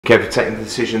Kev, for taking the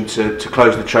decision to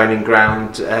close the training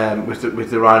ground with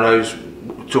the Rhinos.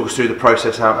 Talk us through the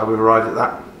process, how we've arrived at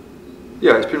that.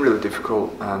 Yeah, it's been really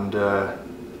difficult and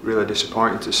really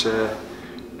disappointing to say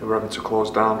that we're having to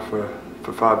close down for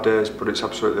 5 days, but it's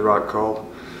absolutely the right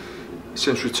call.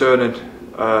 Since returning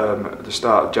at the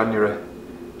start of January,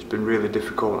 it's been really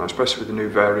difficult, especially with the new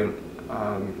variant.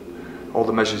 All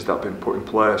the measures that have been put in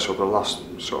place over the last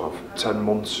sort of 10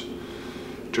 months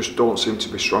just don't seem to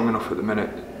be strong enough at the minute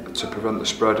to prevent the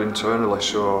spread internally.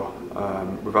 So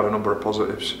we've had a number of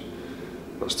positives.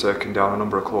 That's taken down a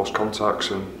number of close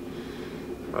contacts, and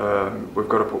we've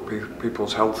got to put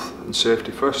people's health and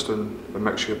safety first, and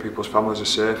make sure people's families are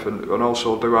safe, and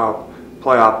also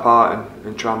play our part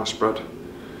in trying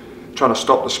to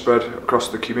stop the spread across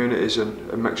the communities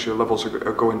and make sure levels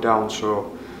are going down.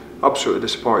 So absolutely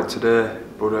disappointed today,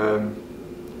 but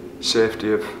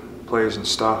safety of players and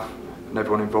staff and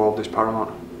everyone involved is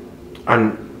paramount.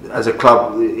 And as a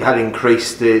club, you had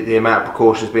increased the amount of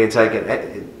precautions being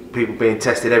taken, people being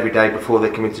tested every day before they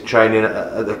come into training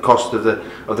at the cost of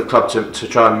the club to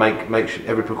try and make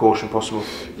every precaution possible.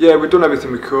 Yeah, we've done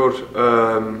everything we could.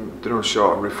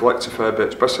 Sort of reflect a fair bit,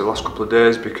 especially the last couple of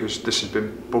days, because this has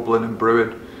been bubbling and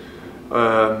brewing.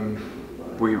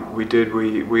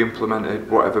 We implemented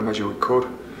whatever measure we could.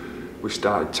 We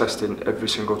started testing every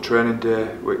single training day,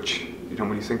 which,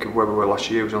 when you think of where we were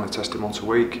last year, we was only testing once a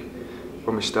week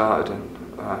when we started, and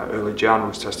early Jan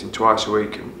was testing twice a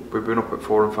week, and we've been up at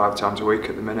 4 and 5 times a week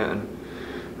at the minute,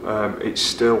 and it's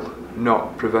still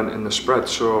not preventing the spread.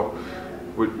 So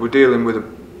we're dealing with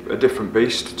a different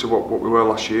beast to what we were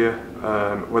last year.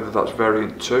 Whether that's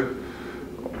variant 2,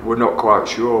 we're not quite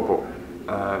sure, but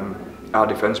our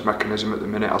defence mechanism at the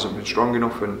minute hasn't been strong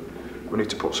enough, and we need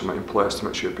to put something in place to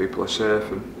make sure people are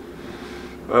safe, and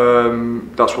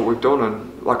that's what we've done.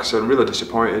 And like I said, I'm really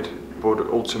disappointed, but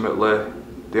ultimately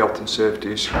the health and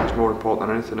safety is more important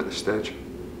than anything at this stage.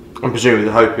 And presumably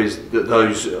the hope is that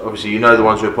those, obviously the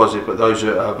ones who are positive, but those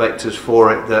who are vectors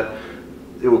for it, that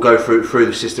it will go through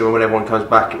the system, and when everyone comes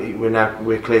back,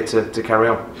 we're clear to carry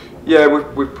on. Yeah,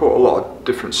 we've put a lot of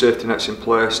different safety nets in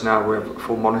place now. We have a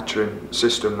full monitoring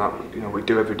system that we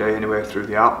do every day anyway through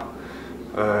the app,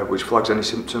 which flags any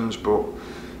symptoms. But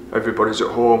everybody's at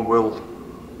home will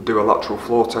do a lateral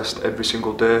flow test every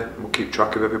single day, and we'll keep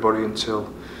track of everybody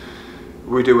until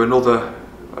we do another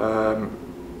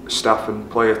staff and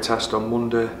player test on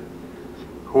Monday.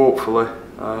 Hopefully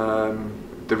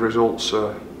the results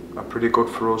are pretty good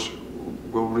for us.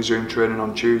 We'll resume training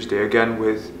on Tuesday again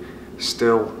with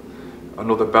still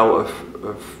another belt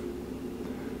of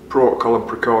protocol and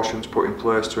precautions put in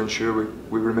place to ensure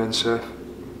we remain safe.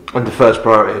 And the first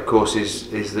priority, of course,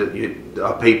 is that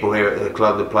our people here at the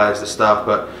club, the players, the staff,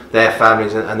 but their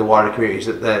families and the wider communities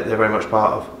that they're very much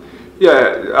part of.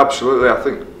 Yeah, absolutely. I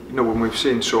think when we've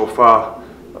seen so far,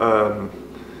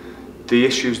 the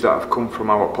issues that have come from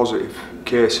our positive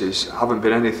cases haven't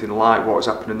been anything like what has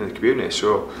happened in the community.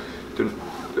 So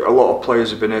a lot of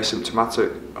players have been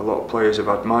asymptomatic, a lot of players have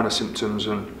had minor symptoms,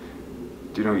 and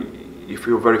you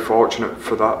feel very fortunate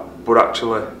for that. But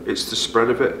actually, it's the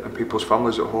spread of it and people's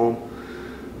families at home,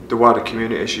 the wider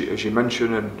community, as you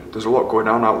mentioned, and there's a lot going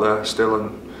on out there still,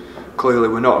 and clearly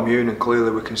we're not immune, and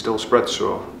clearly we can still spread.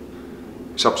 So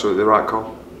it's absolutely the right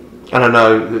call. And I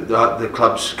know that the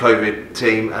club's COVID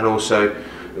team, and also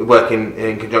working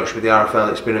in conjunction with the RFL,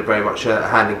 it's been very much a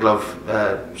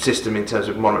hand-in-glove system in terms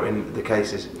of monitoring the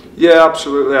cases. Yeah,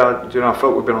 absolutely. I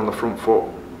felt we've been on the front foot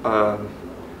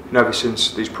ever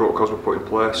since these protocols were put in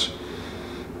place.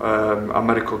 Our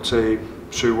medical team,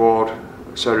 Sue Ward,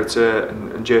 Sarah Tate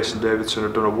and Jason Davidson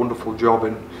have done a wonderful job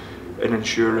in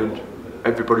ensuring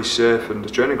everybody's safe and the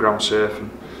training ground's safe.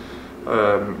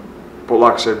 But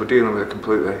like I said, we're dealing with a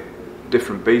completely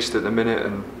different beast at the minute,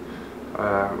 and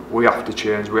we have to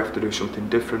change, we have to do something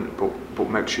different, but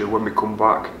make sure when we come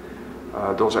back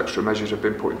those extra measures have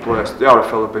been put in place. The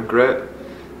RFL have been great,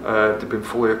 they've been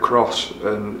fully across,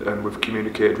 and we've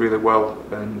communicated really well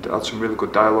and had some really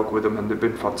good dialogue with them, and they've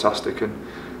been fantastic. And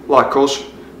like us,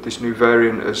 this new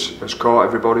variant has caught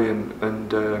everybody,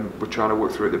 and we're trying to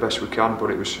work through it the best we can.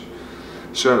 But it was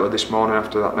certainly this morning,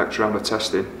 after that next round of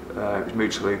testing, it was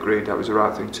mutually agreed that was the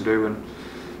right thing to do, and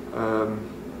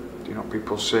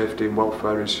people's safety and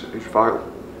welfare is vital.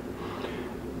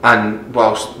 And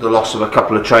whilst the loss of a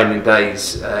couple of training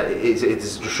days is a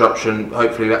disruption,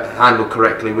 hopefully handled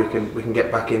correctly, we can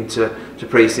get back into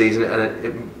pre-season, and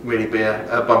it really be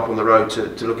a bump on the road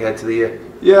to look ahead to the year.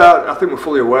 Yeah, I think we're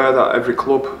fully aware that every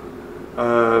club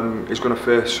is going to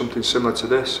face something similar to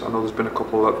this. I know there's been a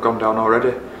couple that have gone down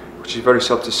already, which is very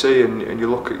sad to see. And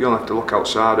you only have to look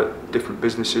outside at different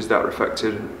businesses that are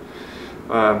affected.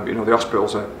 You know, the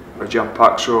hospitals are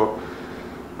jam-packed, so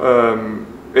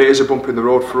it is a bump in the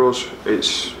road for us.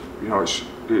 It's, you know,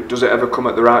 does it ever come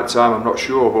at the right time? I'm not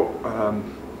sure, but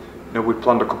you know, we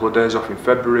planned a couple of days off in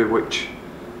February, which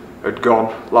had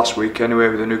gone last week anyway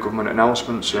with the new government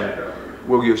announcements, and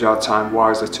we'll use our time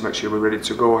wisely to make sure we're ready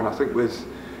to go. And I think with,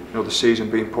 you know, the season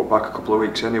being put back a couple of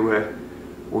weeks anyway,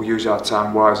 we'll use our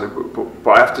time wisely.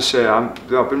 But I have to say, I've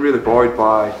been really buoyed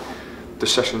by the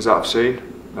sessions that I've seen.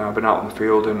 I've been out on the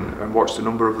field and watched a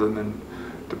number of them, and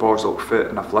the boys look fit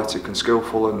and athletic and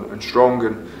skillful and strong.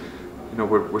 And you know,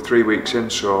 we're 3 weeks in,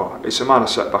 so it's a minor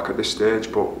setback at this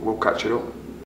stage, but we'll catch it up.